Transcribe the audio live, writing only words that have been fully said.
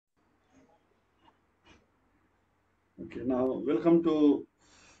Okay, now welcome to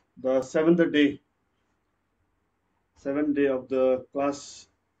the seventh day of the class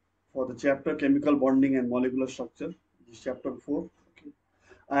for the chapter Chemical Bonding and Molecular Structure. This is chapter 4. Okay.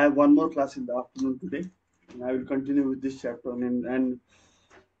 I have one more class in the afternoon today, and I will continue with this chapter. And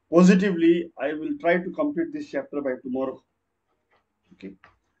positively, I will try to complete this chapter by tomorrow. Okay.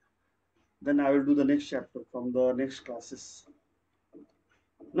 Then I will do the next chapter from the next classes.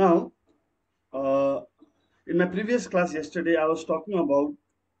 Now, uh, in my previous class yesterday, I was talking about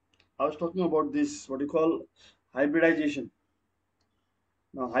this what you call hybridization.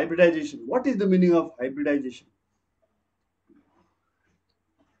 Now, hybridization. What is the meaning of hybridization?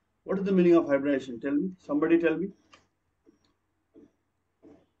 What is the meaning of hybridization? Tell me. Somebody tell me.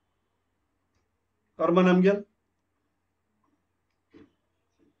 Karma Namgyal.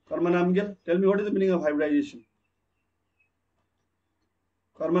 Karma Namgyal. Tell me what is the meaning of hybridization?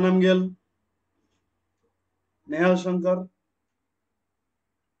 Karma Namgyal. Nehal Shankar.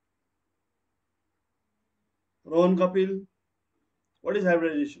 Rohan Kapil. What is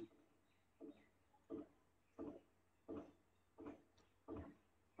hybridization?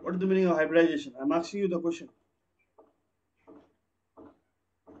 What is the meaning of hybridization? I'm asking you the question.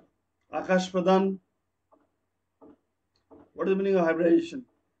 Akash Pradhan. What is the meaning of hybridization?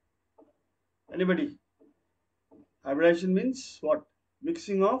 Anybody? Hybridization means what?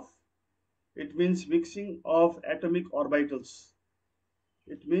 Mixing of. It means mixing of atomic orbitals.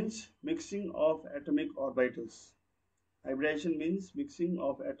 It means mixing of atomic orbitals. Hybridization means mixing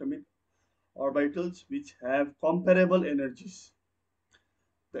of atomic orbitals which have comparable energies.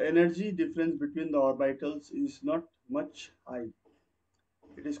 The energy difference between the orbitals is not much high.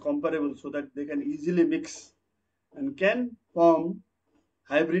 It is comparable so that they can easily mix and can form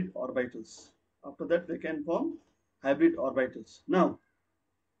hybrid orbitals. After that, they can form hybrid orbitals. Now,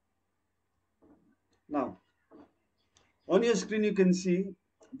 on your screen you can see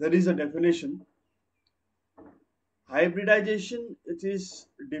there is a definition. Hybridization, it is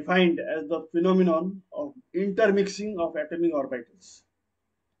defined as the phenomenon of intermixing of atomic orbitals.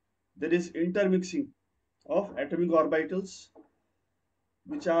 There is intermixing of atomic orbitals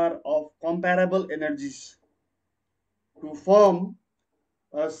which are of comparable energies to form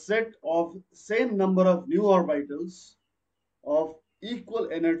a set of same number of new orbitals of equal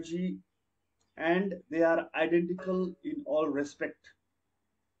energy, and they are identical in all respect.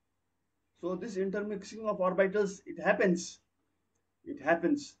 So this intermixing of orbitals, it happens,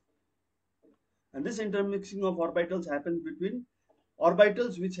 and this intermixing of orbitals happens between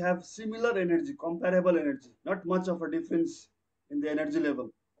orbitals which have similar energy, comparable energy, not much of a difference in the energy level.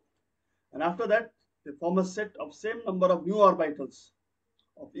 And after that, they form a set of same number of new orbitals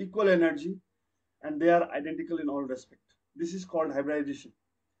of equal energy, and they are identical in all respect. This is called hybridization.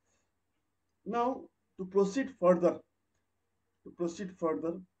 Now, to proceed further,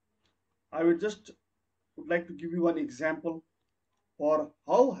 I would like to give you one example for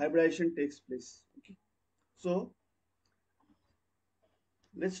how hybridization takes place. Okay. So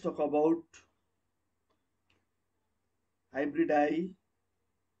let's talk about hybridization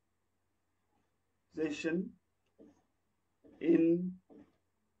in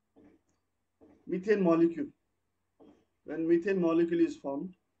methane molecule. When methane molecule is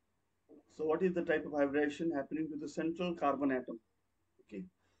formed, so what is the type of hybridization happening to the central carbon atom? Okay.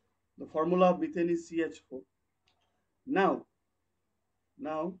 The formula of methane is CH4. Now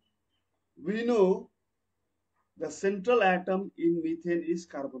we know the central atom in methane is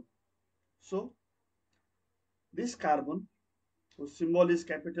carbon. So this carbon, whose symbol is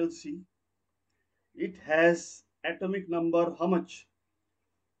capital C, it has atomic number how much?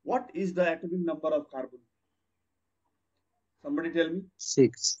 What is the atomic number of carbon? Somebody tell me.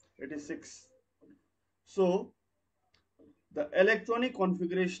 6. It is 6. So the electronic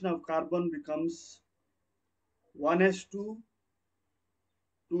configuration of carbon becomes 1s2,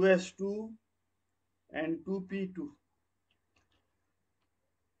 2s2, and 2p2.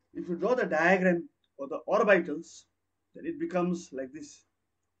 If you draw the diagram for the orbitals, then it becomes like this.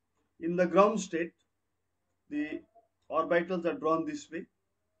 In the ground state, the orbitals are drawn this way: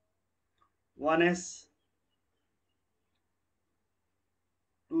 1s,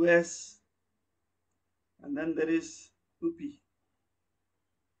 2s, and then there is 2p.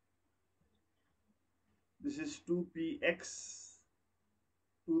 This is 2px,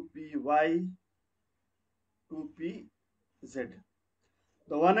 2py, 2pz.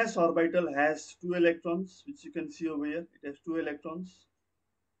 The 1s orbital has 2 electrons, which you can see over here. It has 2 electrons.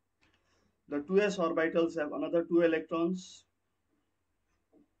 The 2s orbitals have another 2 electrons,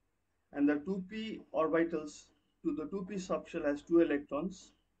 and the 2p orbitals to the 2p subshell has 2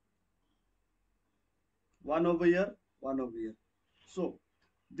 electrons. One over here, one over here. So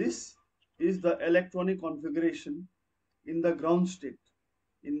this is the electronic configuration in the ground state.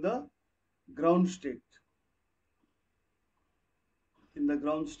 In the ground state. In the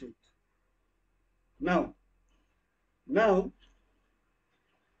ground state. Now, now,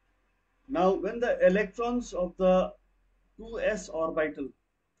 now, when the electrons of the 2s orbital,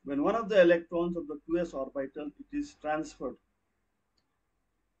 when one of the electrons of the 2s orbital, it is transferred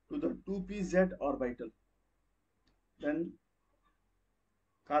to the 2pz orbital, then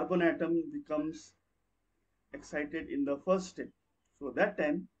carbon atom becomes excited in the first step. So that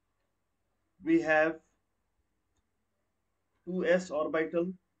time we have 2s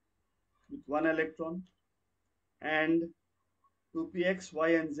orbital with one electron and 2px, y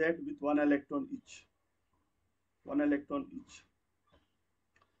and z with one electron each. One electron each.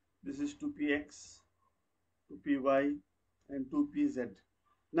 This is 2px, 2py and 2pz.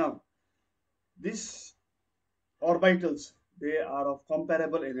 Now these orbitals, they are of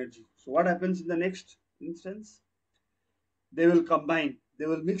comparable energy. So what happens in the next instance? They will combine, they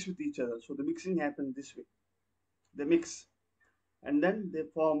will mix with each other. So the mixing happens this way. They mix and then they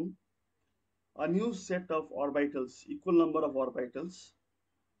form a new set of orbitals, equal number of orbitals.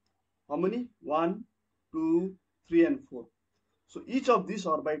 How many? 1, 2, 3 and 4. So each of these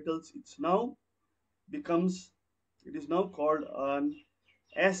orbitals, it is now called an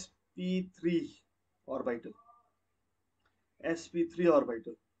sp3 orbital. sp3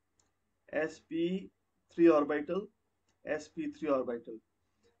 orbital. sp3 orbital. sp3 orbital.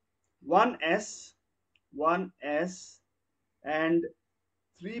 1s and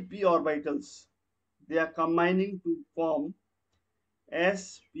 3p orbitals, they are combining to form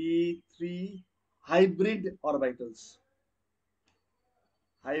sp3 hybrid orbitals.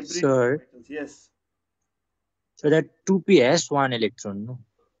 Hybrid Sir, orbitals, yes. so that 2p has one electron, no?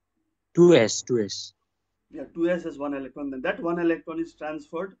 2s. Yeah, 2s has one electron. Then that one electron is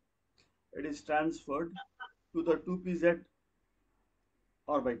transferred. It is transferred to the 2pz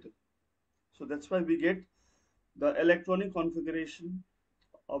orbital. So that's why we get the electronic configuration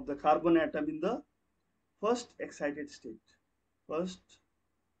of the carbon atom in the first excited state. First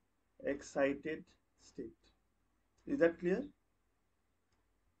excited state. Is that clear?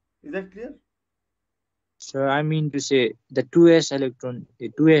 Is that clear? So I mean to say the 2s electron, the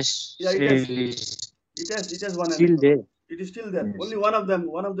 2s Yeah, it cell has. is It has one still electron. there. It is still there. Yes. Only one of them,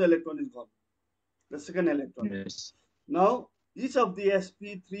 one of the electron is gone. The second electron. Yes. Now, each of the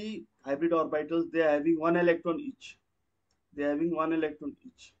sp3 hybrid orbitals, they are having one electron each. They are having one electron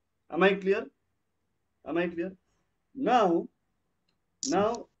each. Am I clear? Am I clear? Now,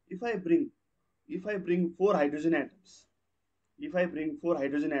 if I bring four hydrogen atoms, if I bring four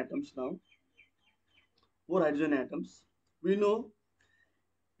hydrogen atoms now, four hydrogen atoms, we know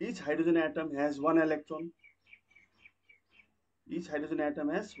each hydrogen atom has one electron. Each hydrogen atom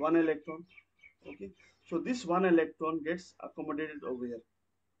has one electron. Okay. So this one electron gets accommodated over here.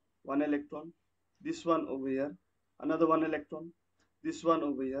 One electron. This one over here. Another one electron. This one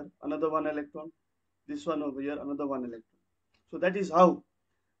over here. Another one electron. This one over here. Another one electron. So that is how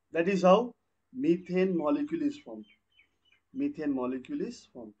methane molecule is formed. Methane molecule is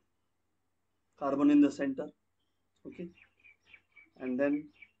formed. Carbon in the center. Okay. And then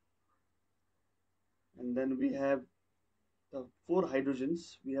we have the four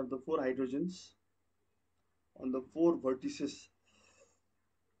hydrogens. We have the four hydrogens on the four vertices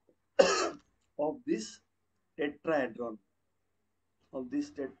of this tetrahedron. Of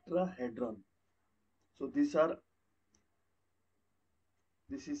this tetrahedron. So this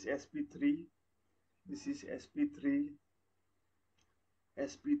is sp3, this is sp3,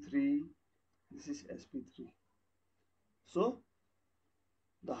 sp3, this is sp3. So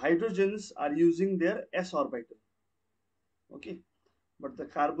the hydrogens are using their s orbital. Okay, but the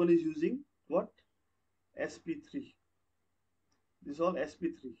carbon is using what? sp3. This is all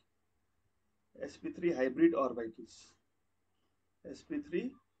sp3. sp3 hybrid orbitals.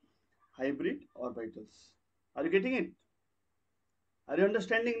 sp3 hybrid orbitals. Are you getting it? Are you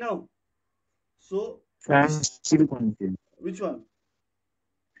understanding now? So So I'm this, still confused. which one?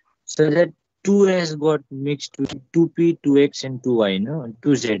 So that 2s got mixed with 2p, 2x and 2y, no?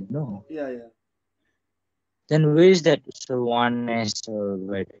 2z, no? Yeah, yeah. Then where is that? So 1s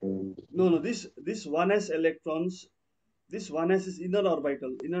orbital. No, no. This 1s electrons. This 1s is inner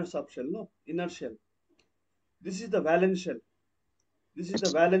orbital, inner subshell, no, inner shell. This is the valence shell. This is the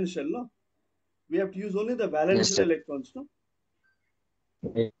Yes, valence shell, no. We have to use only the valence yes, shell sir. electrons, no.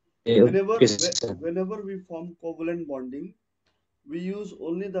 Okay, Whenever sir. whenever we form covalent bonding, we use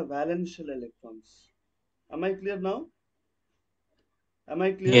only the valence shell electrons. Am I clear now? Am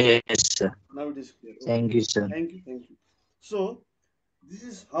I clear? Yes, sir. Now it is clear. Okay. Thank you, sir. Thank you. Thank you. So this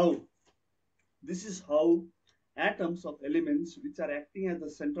is how this is how atoms of elements which are acting as the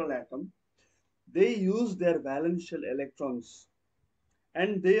central atom, they use their valence shell electrons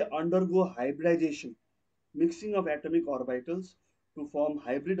and they undergo hybridization, mixing of atomic orbitals to form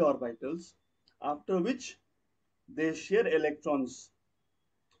hybrid orbitals, after which they share electrons.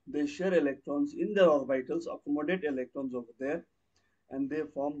 They share electrons in their orbitals, accommodate electrons over there, and they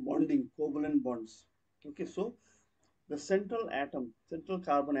form bonding, covalent bonds. Okay, so the central atom, central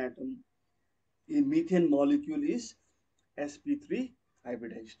carbon atom in methane molecule is sp3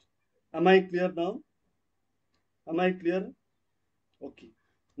 hybridized. Am I clear now? Am I clear? Okay.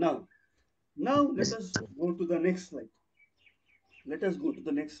 Now, now let Yes, us go to the next slide. Let us go to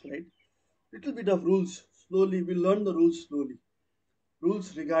the next slide. Little bit of rules. Slowly, we'll learn the rules slowly.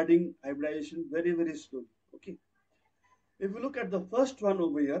 Rules regarding hybridization very, very slowly. Okay. If we look at the first one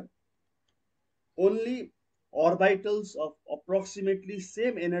over here, only orbitals of approximately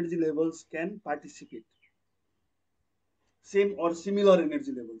same energy levels can participate. Same or similar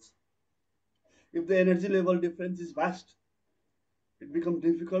energy levels. If the energy level difference is vast, it becomes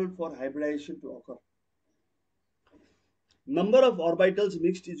difficult for hybridization to occur. Number of orbitals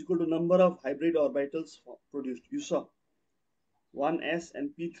mixed is equal to number of hybrid orbitals produced. You saw 1s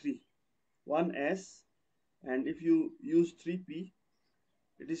and p3. 1s, and if you use 3p,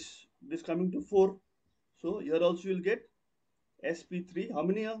 it is coming to 4. So here also you will get sp3. How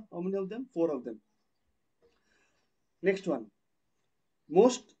many of them? 4 of them. Next one.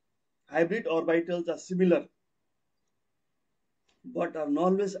 Most hybrid orbitals are similar, but are not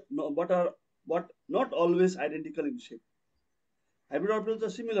always no, but not always identical in shape. Hybrid orbitals are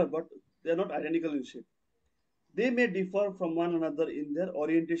similar, but they are not identical in shape. They may differ from one another in their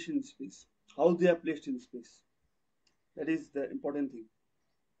orientation in space, how they are placed in space. That is the important thing.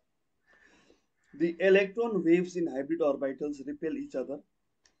 The electron waves in hybrid orbitals repel each other,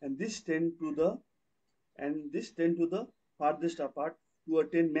 and this tend to the farthest apart to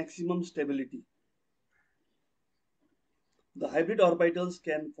attain maximum stability. The hybrid orbitals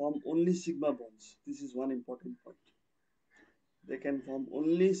can form only sigma bonds. This is one important point. They can form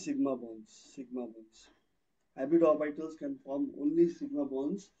only sigma bonds. Sigma bonds. Hybrid orbitals can form only sigma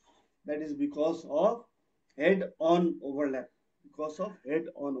bonds. That is because of head-on overlap. Because of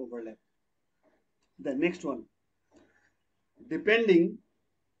head-on overlap. The next one. Depending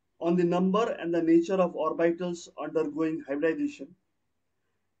on the number and the nature of orbitals undergoing hybridization,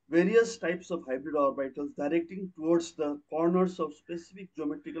 various types of hybrid orbitals directing towards the corners of specific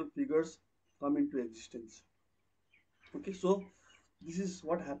geometrical figures come into existence. Okay, so this is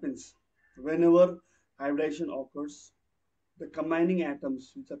what happens whenever hybridization occurs. The combining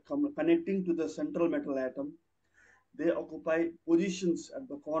atoms which are connecting to the central metal atom, they occupy positions at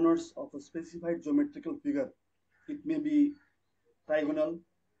the corners of a specified geometrical figure. It may be trigonal,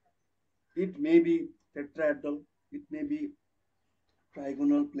 it may be tetrahedral, it may be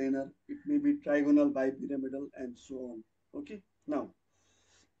trigonal planar, it may be trigonal bipyramidal, and so on. Okay, now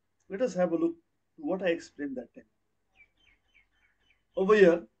let us have a look to what I explained that time. Over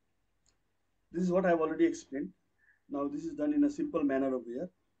here, this is what I have already explained. Now this is done in a simple manner over here.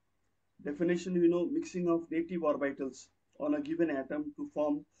 Definition, we know mixing of native orbitals on a given atom to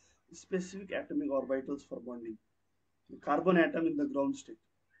form specific atomic orbitals for bonding. The carbon atom in the ground state,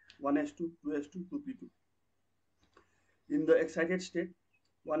 1s2, 2s2, 2p2. In the excited state,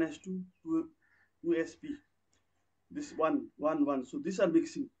 1s2, 2sp. This 1, 1, 1. So these are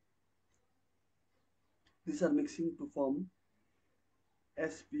mixing. These are mixing to form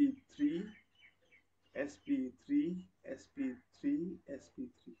sp3, sp3, sp3,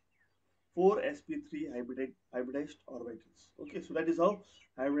 sp3. 4 sp3 hybridized orbitals. Okay, so that is how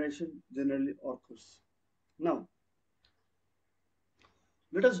hybridization generally occurs. Now,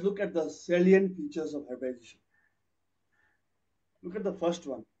 let us look at the salient features of hybridization. Look at the first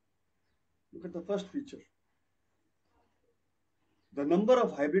one. Look at the first feature. The number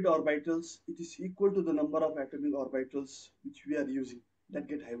of hybrid orbitals, it is equal to the number of atomic orbitals which we are using that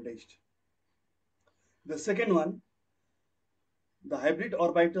get hybridized. The second one, the hybrid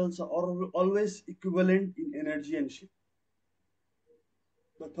orbitals are always equivalent in energy and shape.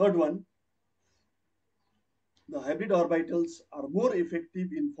 The third one, the hybrid orbitals are more effective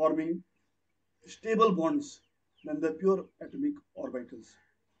in forming stable bonds than the pure atomic orbitals.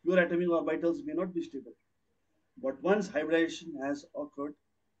 Pure atomic orbitals may not be stable, but once hybridization has occurred,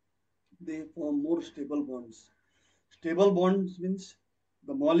 they form more stable bonds. Stable bonds means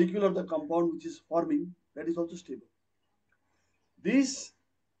the molecule or the compound which is forming, that is also stable. These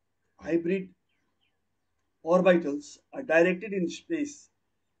hybrid orbitals are directed in space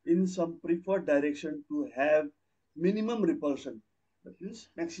in some preferred direction to have minimum repulsion, that means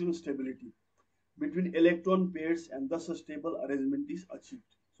maximum stability between electron pairs, and thus a stable arrangement is achieved.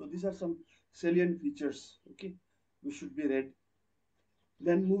 So these are some salient features, okay, we should be read.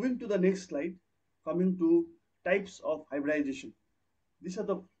 Then moving to the next slide, coming to types of hybridization. These are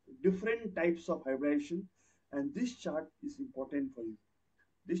the different types of hybridization, and this chart is important for you.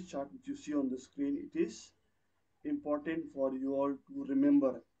 This chart which you see on the screen, it is important for you all to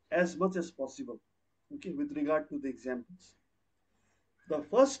remember as much as possible, okay, with regard to the examples. The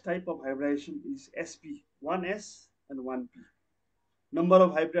first type of hybridization is sp, 1s and 1p. Number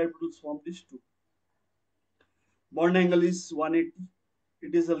of hybrid orbitals formed is 2. Bond angle is 180.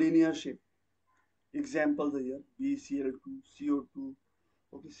 It is a linear shape. Examples are here: BCl2, CO2,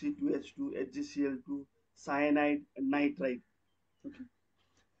 okay, C2H2, HgCl2, cyanide, and nitride. Okay.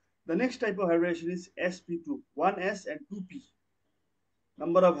 The next type of hybridization is sp2, 1s and 2p.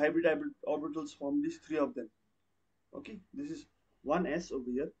 Number of hybrid orbitals formed is 3 of them. Okay, this is 1s over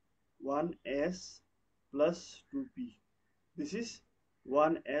here, 1s plus 2p. This is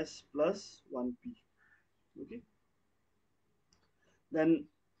 1s plus 1p. Okay. Then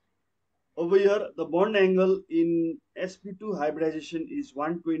over here, the bond angle in sp2 hybridization is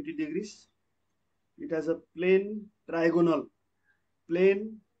 120 degrees. It has a plane trigonal,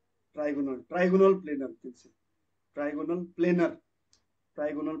 trigonal planar, you can say. Trigonal planar.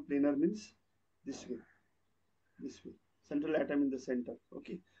 Trigonal planar means this way, this way. Central atom in the center.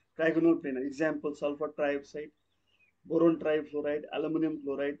 Okay. Trigonal planar. Example: sulfur trioxide, boron trifluoride, aluminum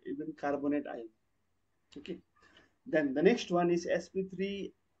chloride, even carbonate ion. Okay. Then the next one is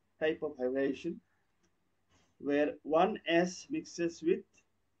sp3 type of hybridization, where 1s mixes with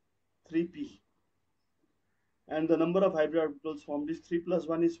 3p, and the number of hybrid orbitals formed is 3 plus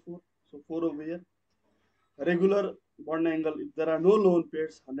 1 is 4. So 4 over here. Regular bond angle, if there are no lone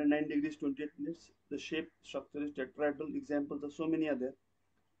pairs, 109 degrees 28 minutes. The shape structure is tetrahedral. Examples are so many are there: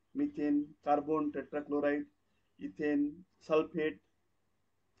 methane, carbon tetrachloride, ethane, sulfate,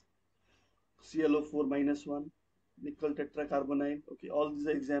 ClO4 minus 1, nickel tetracarbonate. Okay, all these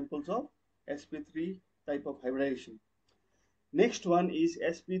are examples of sp3 type of hybridization. Next one is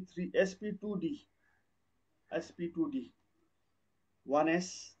sp2d. sp2d,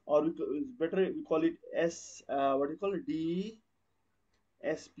 1s, or it's better we call it s, what do you call it,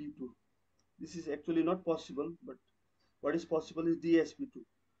 dsp2. This is actually not possible, but what is possible is dsp2.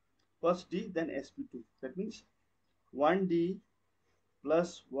 First d, then sp2. That means 1d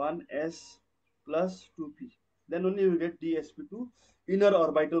plus 1s plus 2p. Then only you get dsp2, inner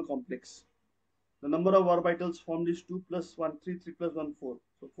orbital complex. The number of orbitals formed is 2 plus 1, 3, 3 plus 1, 4.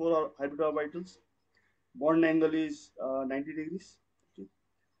 So 4 hybrid orbitals. Bond angle is 90 degrees. Okay.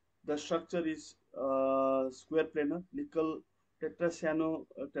 The structure is square planar, nickel tetracyano,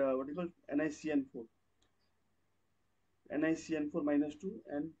 what do you call it? NiCN4. NiCN4 minus 2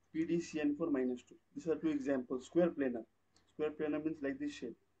 and PdCN4 minus 2. These are two examples. Square planar. Square planar means like this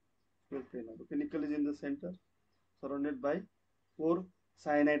shape. Square planar. Okay, nickel is in the center, surrounded by 4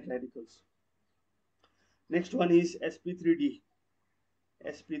 cyanide radicals. Next one is sp3d.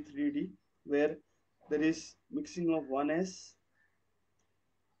 sp3d, where there is mixing of 1s,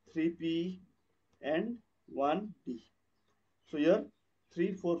 3p, and 1d. So here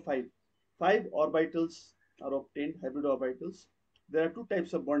 3, 4, 5. 5 orbitals are obtained, hybrid orbitals. There are two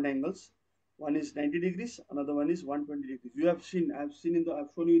types of bond angles. One is 90 degrees, another one is 120 degrees. You have seen, I've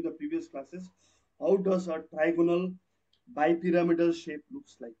shown you in the previous classes how does a trigonal bipyramidal shape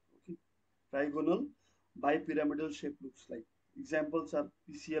looks like. Okay, trigonal bipyramidal shape looks like. Examples are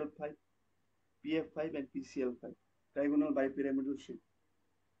PCl5, PF5, and PCl5. Trigonal bipyramidal shape.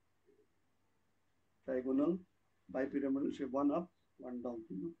 Trigonal bipyramidal shape, one up, one down.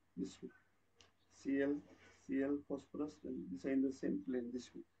 You know, this way. Cl, Cl, phosphorus, and these are in the same plane this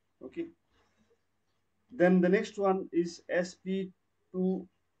way. Okay. Then the next one is sp2,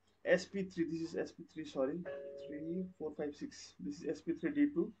 sp3. This is sp3. Sorry, 3, 4, 5, 6. This is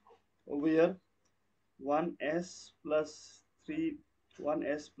sp3d2. Over here, 1s plus 3,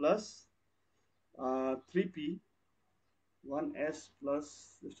 1s plus 3p, 1s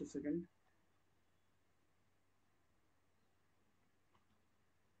plus, just a second.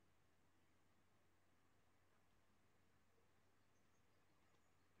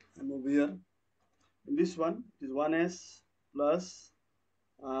 I'm over here. In this one, it is 1s plus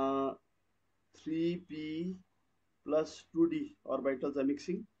 3p plus 2d orbitals are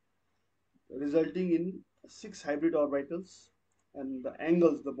mixing, resulting in 6 hybrid orbitals, and the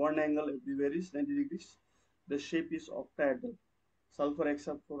angles, the bond angle everywhere is 90 degrees. The shape is octahedral, sulfur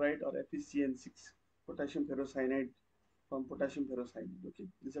hexafluoride or FeCN6. potassium ferrocyanide from potassium ferrocyanide. Okay,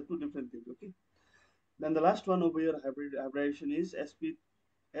 these are two different things. Okay, then the last one over here, hybridization is sp3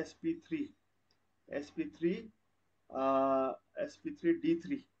 sp3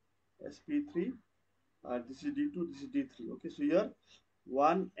 sp3d3 sp3 this is d2, this is d3. Okay, so here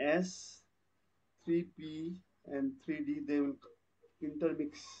 1s 3p and 3d, they will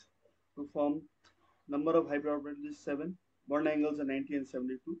intermix to form number of hybrid orbitals is 7, bond angles are 90 and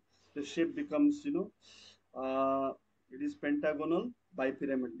 72. The shape becomes, it is pentagonal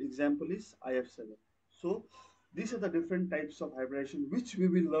bipyramid. The example is IF7. So these are the different types of hybridization which we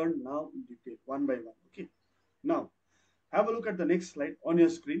will learn now in detail, one by one. Okay, now have a look at the next slide on your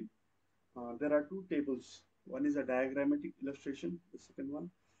screen. There are two tables. One is a diagrammatic illustration, the second one.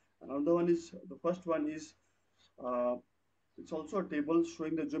 Another one is, the first one is, uh, it's also a table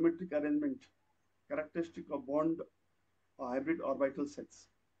showing the geometric arrangement characteristic of bond hybrid orbital sets.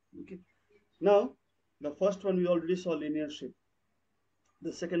 Okay. Now, the first one we already saw linear shape.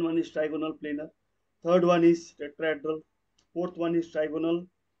 The second one is trigonal planar. Third one is tetrahedral. Fourth one is trigonal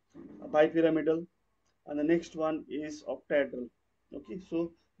bipyramidal. And the next one is octahedral. Okay,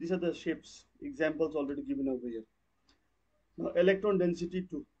 so these are the shapes, examples already given over here. Now, electron density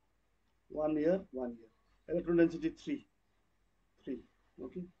 2, 1 here, 1 here. Electron density 3, 3.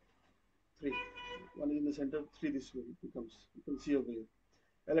 Okay, 3. One is in the center, 3 this way it becomes. You can see over here.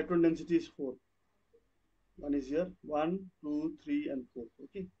 Electron density is 4. One is here, 1, 2, 3, and 4.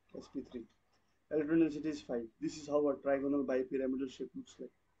 Okay, sp3. Electron density is 5. This is how a trigonal bipyramidal shape looks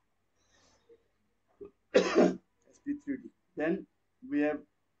like. sp3d. Then we have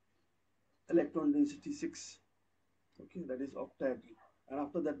electron density 6. Okay, that is octahedral. And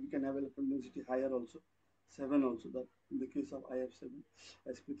after that, we can have electron density higher also, 7 also, that in the case of IF7,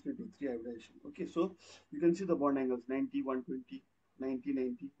 sp3d3 hybridization. Okay, so you can see the bond angles 90, 120, 90,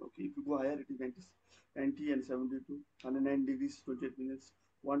 90. Okay, if you go higher, it is 90, 90 and 72, 109 degrees, 28 minutes,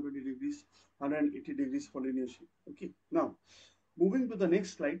 120 degrees, 180 degrees for linear shape. Okay, now moving to the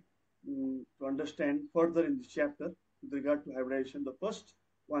next slide, to understand further in this chapter with regard to hybridization, the first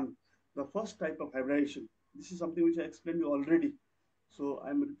type of hybridization. This is something which I explained you already, so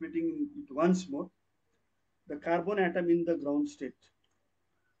I'm repeating it once more. The carbon atom in the ground state.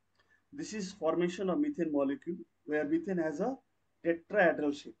 This is formation of methane molecule where methane has a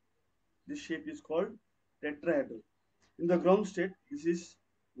tetrahedral shape. This shape is called tetrahedral. In the ground state, this is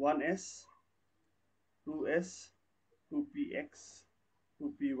 1s, 2s, 2px,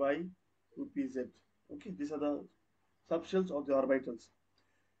 2py, 2pz. Okay, these are the subshells of the orbitals.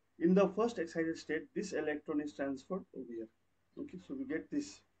 In the first excited state, this electron is transferred over here. Okay, so we get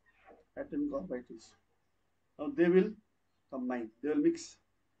this atomic orbitals. Now they will combine, they will mix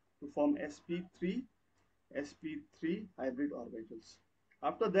to form sp3 hybrid orbitals.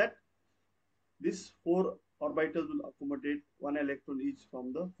 After that, these 4 orbitals will accommodate 1 electron each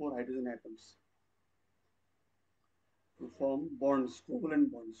from the 4 hydrogen atoms to form bonds, covalent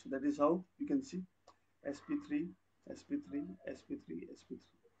bonds. So that is how you can see sp3, sp3, sp3, sp3.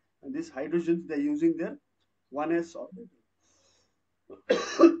 And these hydrogens, they are using their 1s orbital.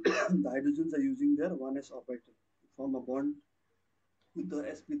 The hydrogens are using their 1s orbital to form a bond with the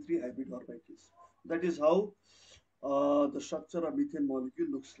sp3 hybrid orbitals. That is how the structure of methane molecule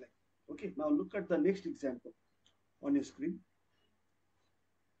looks like. Okay, now look at the next example on your screen.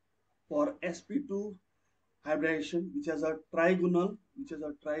 For sp2 hybridization, which has a trigonal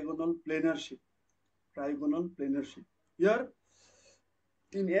planar shape. Trigonal planar shape. Here,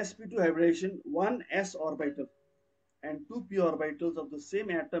 in sp2 hybridization, one s orbital and two p orbitals of the same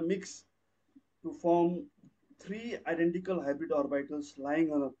atom mix to form 3 identical hybrid orbitals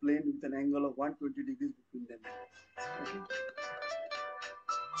lying on a plane with an angle of 120 degrees between them. Okay.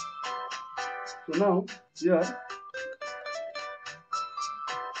 So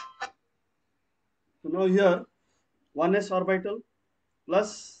now here 1s orbital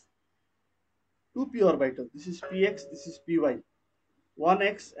plus 2p orbital. This is px, this is py.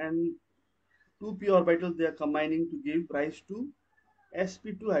 1x and 2p orbitals, they are combining to give rise to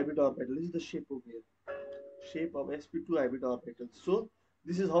sp2 hybrid orbital. This is the shape over here. Shape of sp2 hybrid orbitals. So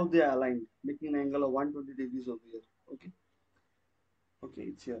this is how they are aligned, making an angle of 120 degrees over here. Okay. Okay,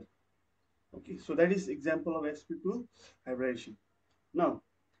 it's here. Okay, so that is example of sp2 hybridization. Now,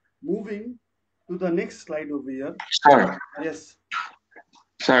 moving to the next slide over here. Sir, Yes.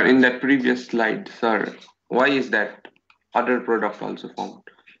 sir, in that previous slide, sir, why is that other product also formed?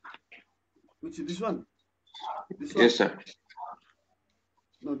 Which is this one? This one? Yes, sir.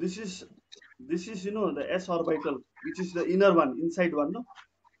 No, this is the s orbital, which is the inner one, inside one, no?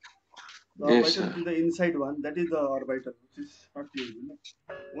 The Yes, orbital sir. which is the inside one, that is the orbital which is not used.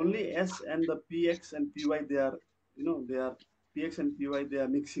 Only S and the px and py, they are, they are px and py, they are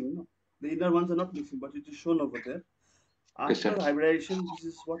mixing. The inner ones are not mixing, but it is shown over there. Yes, After sir. hybridization, this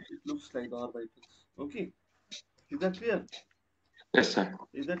is what it looks like, the orbitals. Okay, is that clear? Yes, sir.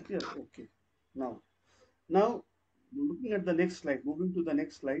 Is that clear? Okay. Now looking at the next slide, moving to the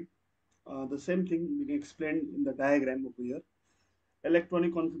next slide, the same thing we can explain in the diagram over here.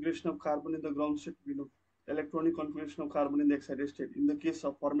 Electronic configuration of carbon in the ground state, we know. Electronic configuration of carbon in the excited state. In the case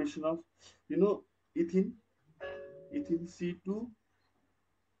of formation of, ethene, C2,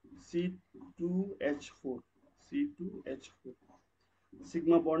 C2H4, C2H4,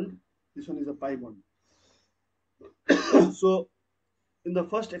 sigma bond. This one is a pi bond. So in the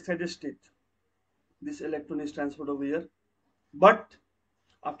first excited state, this electron is transferred over here, but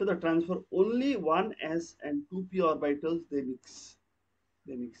after the transfer, only one s and two p orbitals, they mix.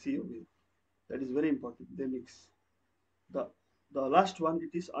 They mix. See over here. That is very important. They mix. The the last one,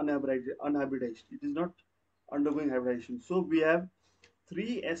 it is unhybridized. It is not undergoing hybridization. So we have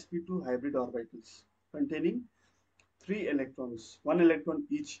three sp2 hybrid orbitals containing three electrons, one electron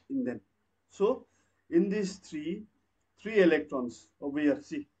each in them. So in these three electrons over here,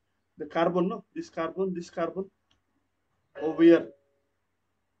 see the carbon, no, this carbon over here,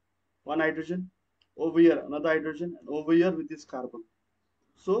 one hydrogen, over here another hydrogen, and over here with this carbon.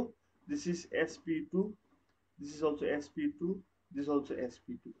 So this is sp2, this is also sp2, this is also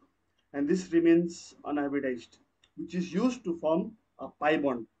sp2, and this remains unhybridized, which is used to form a pi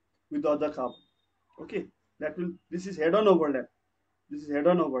bond with the other carbon. Okay, this is head-on overlap. This is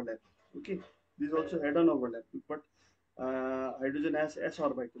head-on overlap. Okay, this is also head-on overlap, but hydrogen has s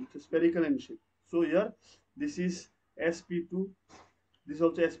orbital. It's spherical in shape. So here this is sp2, this is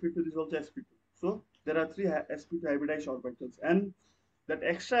also sp2, this is also sp2. So there are three sp2 hybridized orbitals, and that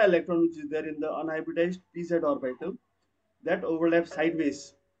extra electron which is there in the unhybridized pz orbital, that overlaps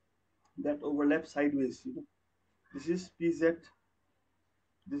sideways. That overlaps sideways. This is pz.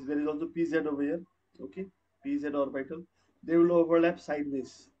 This, there is also pz over here. Okay, pz orbital. They will overlap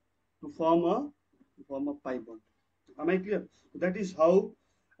sideways to form a pi bond. Am I clear? So that is how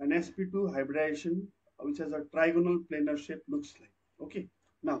an sp2 hybridization, which has a trigonal planar shape, looks like. Okay.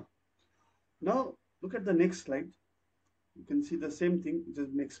 Now look at the next slide. You can see the same thing which has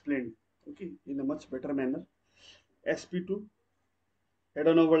been explained. Okay, in a much better manner. sp2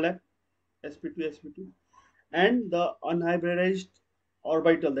 head-on overlap, sp2 sp2, and the unhybridized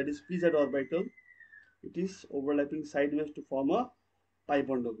orbital, that is pz orbital, it is overlapping sideways to form a pi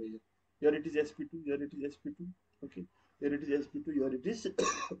bond over here. Here it is sp2, here it is sp2. Okay, here it is sp2, here it is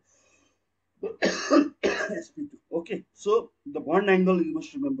sp2. Okay, so the bond angle, you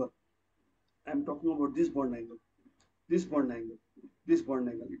must remember, I am talking about this bond angle, this bond angle, this bond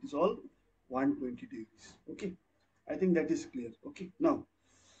angle. It is all 120 degrees. Okay, I think that is clear. Okay, now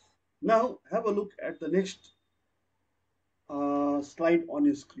have a look at the next slide on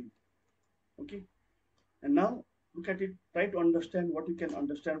your screen. Okay, and now look at it, try to understand what you can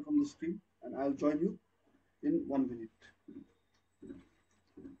understand from the screen, and I'll join you in 1 minute.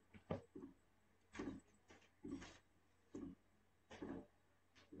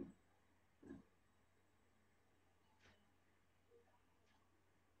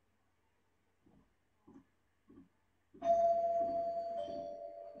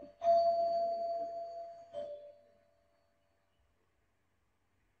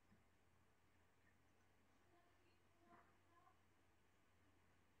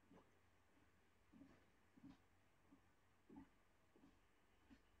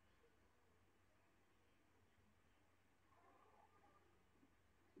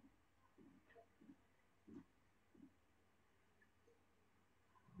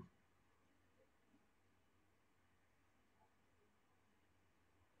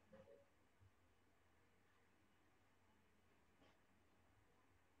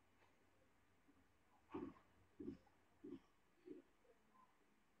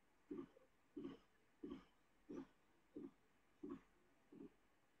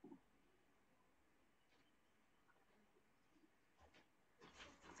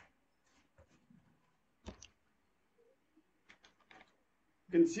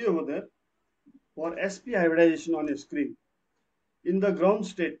 You can see over there for sp hybridization on your screen. In the ground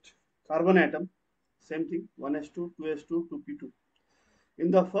state, carbon atom, same thing, 1s2, 2s2, 2p2.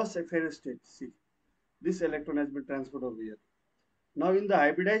 In the first excited state, see, this electron has been transferred over here. Now in the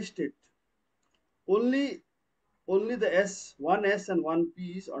hybridized state, only the one s and one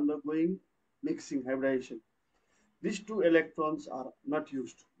p is undergoing mixing, hybridization. These two electrons are not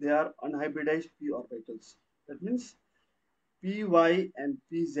used. They are unhybridized p orbitals. That means py and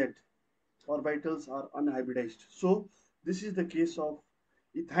pz, orbitals are unhybridized. So this is the case of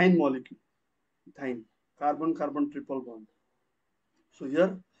ethine molecule, ethine, carbon-carbon triple bond. So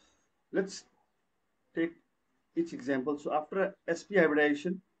here, let's take each example. So after sp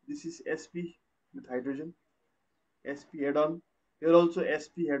hybridization, this is sp with hydrogen, sp add-on, here also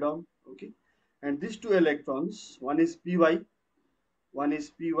sp add-on, okay. And these two electrons, one is py, one is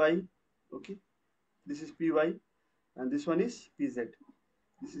py, okay. This is py, and this one is pz.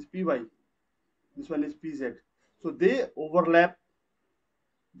 This is py, this one is pz. So they overlap,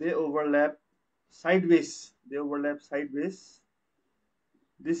 they overlap sideways, they overlap sideways.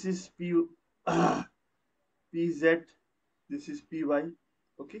 This is p pz, this is py,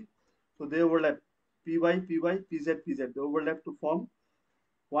 okay. So they overlap, py, pz, pz, they overlap to form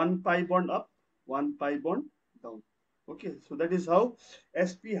one pi bond up, one pi bond down, okay. So that is how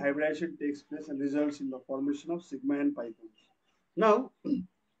sp hybridization takes place and results in the formation of sigma and pi bonds. Now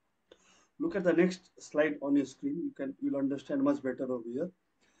look at the next slide on your screen. You'll understand much better over here,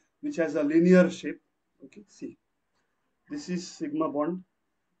 which has a linear shape, okay. See, this is sigma bond,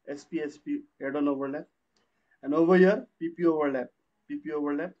 sp sp add-on overlap, and over here pp overlap, pp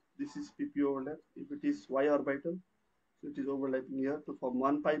overlap, this is pp overlap. If it is y orbital, so it is overlapping here to form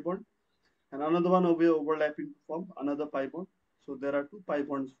one pi bond, and another one over here overlapping to form another pi bond. So there are two pi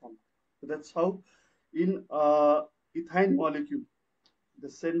bonds formed. So that's how in ethine molecule, the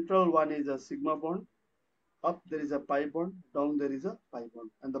central one is a sigma bond, up there is a pi bond, down there is a pi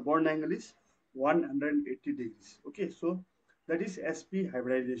bond, and the bond angle is 180 degrees, okay. So that is sp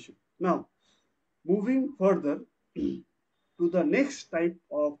hybridization. Now moving further to the next type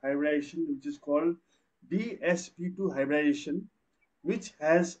of hybridization, which is called dsp2 hybridization, which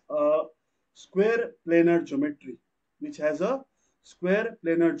has a square planar geometry, which has a square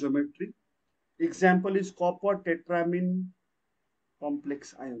planar geometry. Example is copper tetramine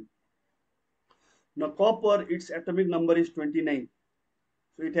complex ion. Now copper, its atomic number is 29.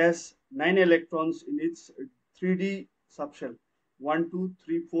 So it has 9 electrons in its 3D subshell. 1, 2,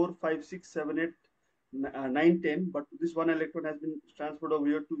 3, 4, 5, 6, 7, 8, 9, 10. But this one electron has been transferred over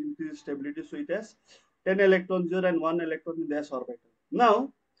here to increase stability. So it has 10 electrons here and 1 electron in the s orbital.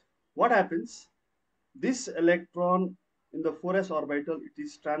 Now, what happens? This electron in the 4s orbital, it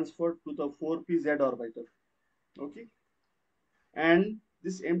is transferred to the 4pz orbital. Okay. And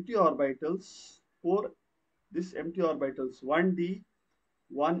this empty orbitals, this empty orbitals, 1d,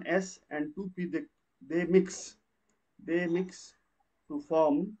 1s and 2p, they mix to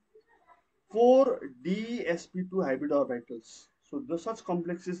form 4d sp2 hybrid orbitals. So the such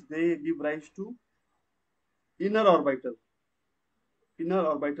complexes, they give rise to inner orbital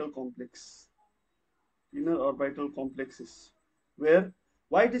complex, inner orbital complexes, where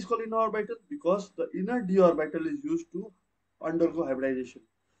why it is called inner orbital? Because the inner d orbital is used to undergo hybridization.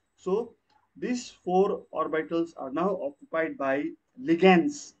 So these four orbitals are now occupied by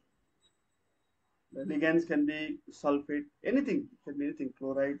ligands. The ligands can be sulfate, anything, it can be anything,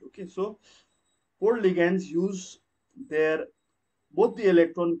 chloride. Okay, so four ligands use their both the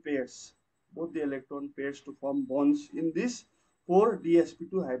electron pairs, to form bonds in this four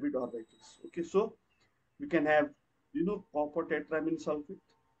dsp2 hybrid orbitals. Okay, so we can have, copper tetramine sulfate,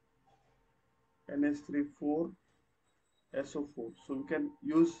 NH3 4 SO4. So we can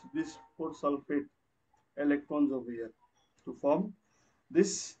use this 4 sulfate electrons over here to form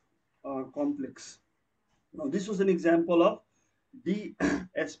this complex. Now this was an example of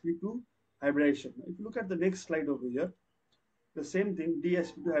dsp2 hybridization. If you look at the next slide over here, the same thing,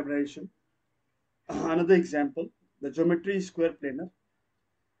 dsp2 hybridization. Another example, the geometry is square planar,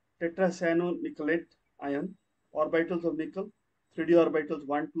 tetracyanonickelate ion, orbitals of nickel, 3d orbitals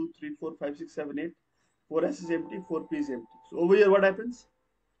 1, 2, 3, 4, 5, 6, 7, 8, 4s is empty, 4p is empty. So over here what happens?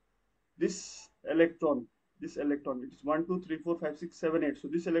 This electron, it is 1, 2, 3, 4, 5, 6, 7, 8. So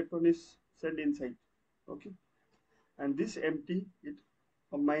this electron is sent inside, okay. And this empty, it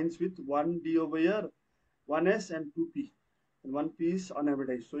combines with 1d over here, 1s and 2p, and 1p is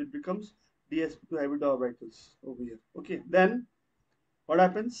unhybridized. So it becomes dsp2 hybrid orbitals over here, okay. Then what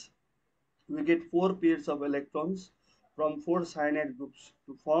happens? We get 4 pairs of electrons from 4 cyanide groups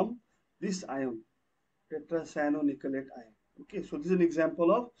to form this ion, tetracyanonickelate ion. Okay, so this is an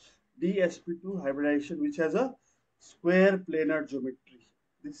example of dsp2 hybridization, which has a square planar geometry.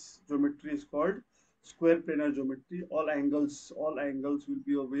 This geometry is called square planar geometry. All angles will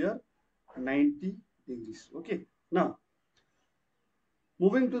be over here 90 degrees. Okay, now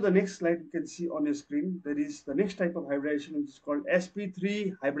moving to the next slide, you can see on your screen, there is the next type of hybridization, which is called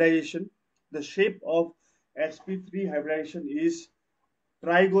sp3 hybridization. The shape of sp3 hybridization is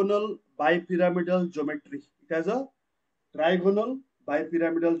trigonal bipyramidal geometry. It has a trigonal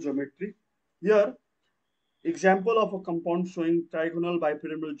bipyramidal geometry. Here, example of a compound showing trigonal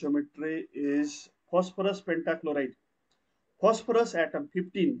bipyramidal geometry is phosphorus pentachloride. Phosphorus atom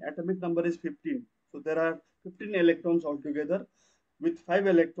 15, atomic number is 15. So there are 15 electrons altogether with 5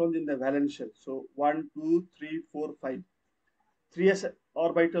 electrons in the valence shell. So 1, 2, 3, 4, 5. 3s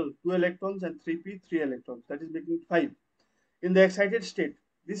orbital 2 electrons and 3p 3 electrons. That is making 5. In the excited state,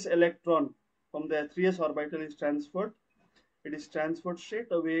 this electron from the 3s orbital is transferred. It is transferred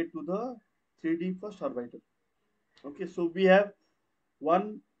straight away to the 3d first orbital. Okay, so we have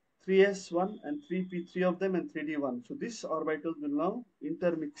 1 3s1 and 3p, 3 of them, and 3d1. So this orbital will now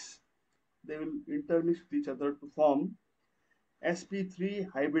intermix. They will intermix with each other to form sp3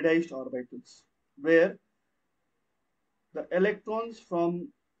 hybridized orbitals, where the electrons from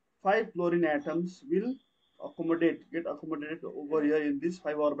 5 fluorine atoms will get accommodated over here in these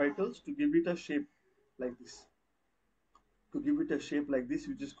 5 orbitals to give it a shape like this. To give it a shape like this,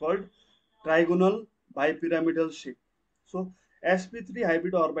 which is called trigonal bipyramidal shape. So sp3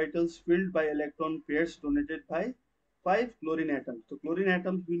 hybrid orbitals filled by electron pairs donated by 5 chlorine atoms. So chlorine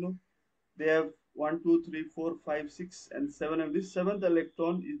atoms, we know they have 1, 2, 3, 4, 5, 6, and 7, and this 7th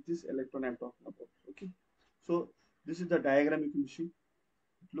electron is this electron I'm talking about. Okay, so this is the diagram you can see.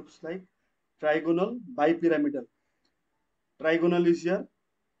 It looks like trigonal bipyramidal. Trigonal is here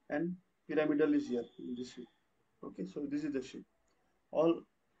and pyramidal is here in this way. Okay, so this is the shape.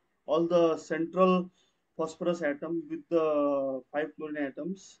 All the central phosphorus atom with the 5 fluorine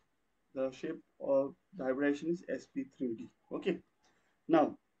atoms, the shape of the hybridization is sp3d. Okay,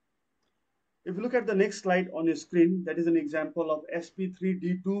 now if you look at the next slide on your screen, that is an example of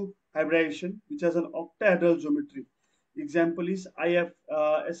sp3d2 hybridization, which has an octahedral geometry. Example is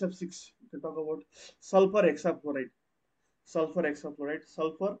SF6. We can talk about sulfur hexafluoride. Sulfur hexafluoride,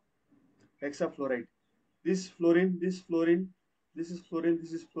 sulfur hexafluoride. This fluorine, this fluorine, this is fluorine,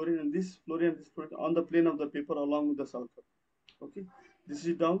 this is fluorine, and this fluorine and this fluorine on the plane of the paper along with the sulfur. Okay, this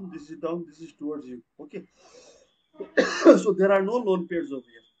is down, this is down, this is towards you. Okay, so there are no lone pairs over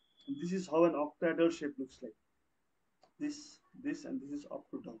here. And this is how an octahedral shape looks like. This, and this is up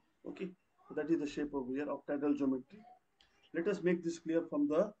to down. Okay, so that is the shape over here, octahedral geometry. Let us make this clear from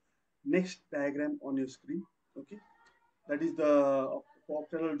the next diagram on your screen. Okay, that is the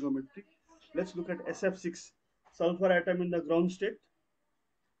octahedral geometry. Let's look at SF6, sulfur atom in the ground state.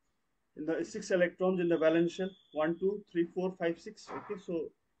 In the 6 electrons in the valence shell, 1, 2, 3, 4, 5, 6. Okay, so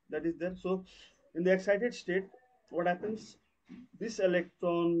that is there. So in the excited state, what happens? This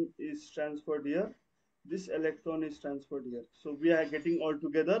electron is transferred here. This electron is transferred here. So we are getting all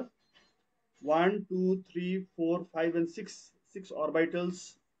together 1, 2, 3, 4, 5, and 6. 6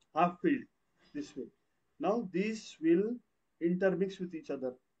 orbitals half filled this way. Now these will intermix with each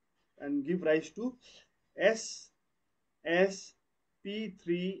other and give rise to S, S,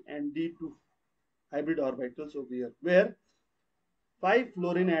 P3, and D2 hybrid orbitals over here, where 5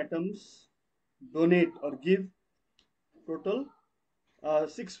 fluorine atoms donate or give total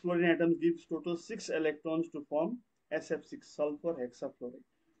 6 fluorine atoms gives total 6 electrons to form SF6, sulfur hexafluoride.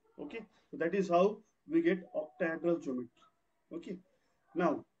 Okay, so that is how we get octahedral geometry. Okay,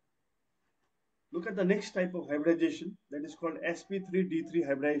 now look at the next type of hybridization, that is called sp3d3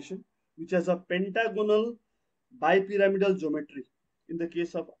 hybridization, which has a pentagonal bipyramidal geometry. In the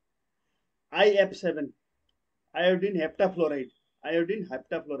case of IF7, iodine heptafluoride, iodine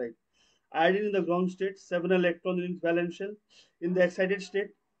heptafluoride. Iodine in the ground state, 7 electrons in its valence shell. In the excited state,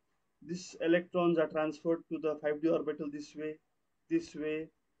 these electrons are transferred to the 5d orbital this way, this way,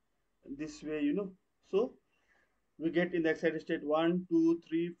 this way, So we get in the excited state 1, 2,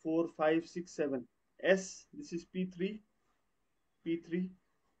 3, 4, 5, 6, 7. S, this is P3, P3.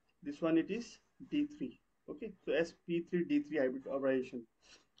 This one it is D3. Okay, so sp3 D3 hybridization.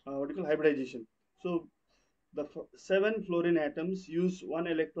 What do you call hybridization? So the 7 fluorine atoms use 1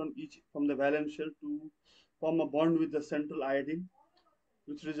 electron each from the valence shell to form a bond with the central iodine,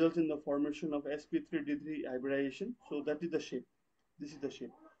 which results in the formation of sp3d3 hybridization. So that is the shape. This is the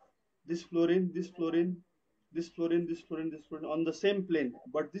shape. This fluorine, this fluorine, this fluorine, this fluorine, this fluorine on the same plane,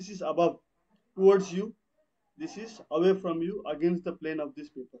 but this is above towards you. This is away from you against the plane of this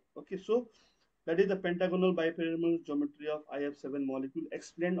paper. Okay, so that is the pentagonal bipyramidal geometry of IF7 molecule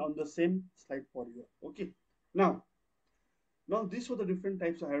explained on the same slide for you. Okay, now these were the different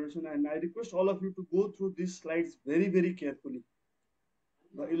types of hydrogen, and I request all of you to go through these slides very, very carefully.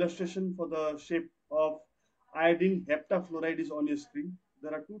 The illustration for the shape of iodine heptafluoride is on your screen.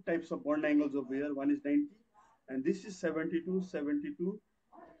 There are 2 types of bond angles over here. One is 90, and this is 72, 72.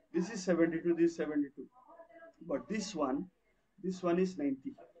 This is 72, this is 72. But this one is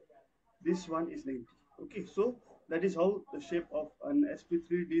 90. This one is 90. Okay, so that is how the shape of an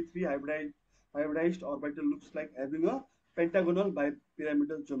sp3d3 Hybridized orbital looks like having a pentagonal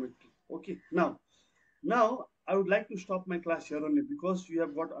pyramidal geometry. Okay, now I would like to stop my class here only because we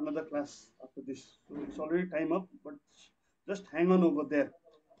have got another class after this. So it's already time up, but just hang on over there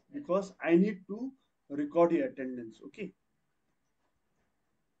because I need to record your attendance. Okay.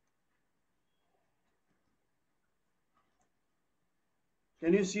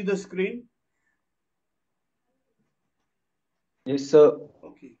 Can you see the screen? Yes, sir.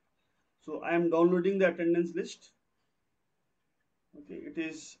 Okay. So I am downloading the attendance list. Okay, it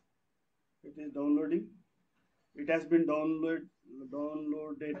is downloading. It has been downloaded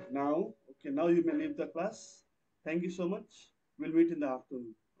now. Okay, now you may leave the class. Thank you so much. We'll meet in the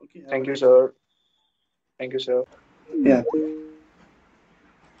afternoon. Okay, have a Thank you, nice day. sir. Thank you, sir. Yeah.